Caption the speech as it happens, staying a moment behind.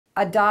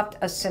Adopt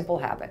a simple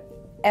habit.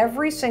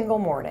 Every single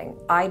morning,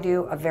 I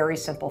do a very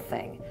simple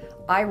thing.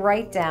 I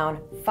write down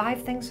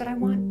 5 things that I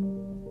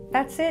want.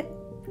 That's it.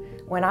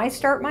 When I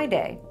start my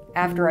day,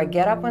 after I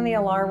get up when the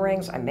alarm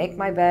rings, I make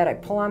my bed, I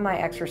pull on my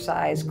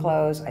exercise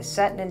clothes, I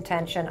set an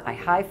intention, I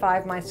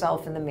high-five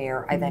myself in the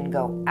mirror, I then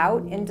go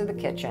out into the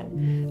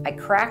kitchen, I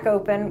crack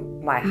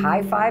open my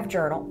high-five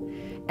journal,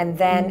 and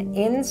then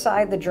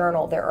inside the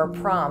journal there are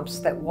prompts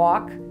that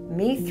walk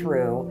me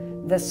through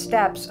the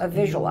steps of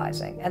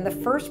visualizing. And the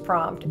first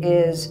prompt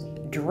is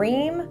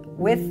dream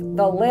with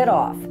the lid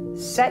off.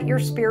 Set your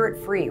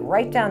spirit free.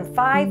 Write down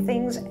 5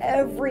 things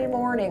every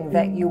morning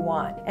that you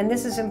want. And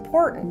this is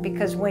important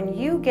because when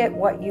you get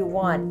what you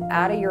want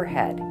out of your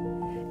head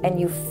and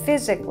you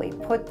physically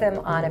put them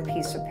on a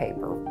piece of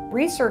paper,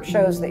 research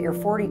shows that you're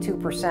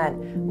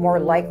 42% more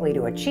likely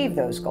to achieve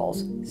those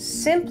goals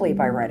simply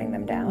by writing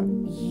them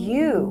down.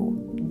 You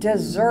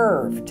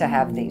deserve to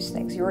have these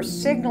things. You are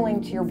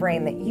signaling to your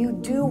brain that you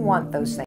do want those things.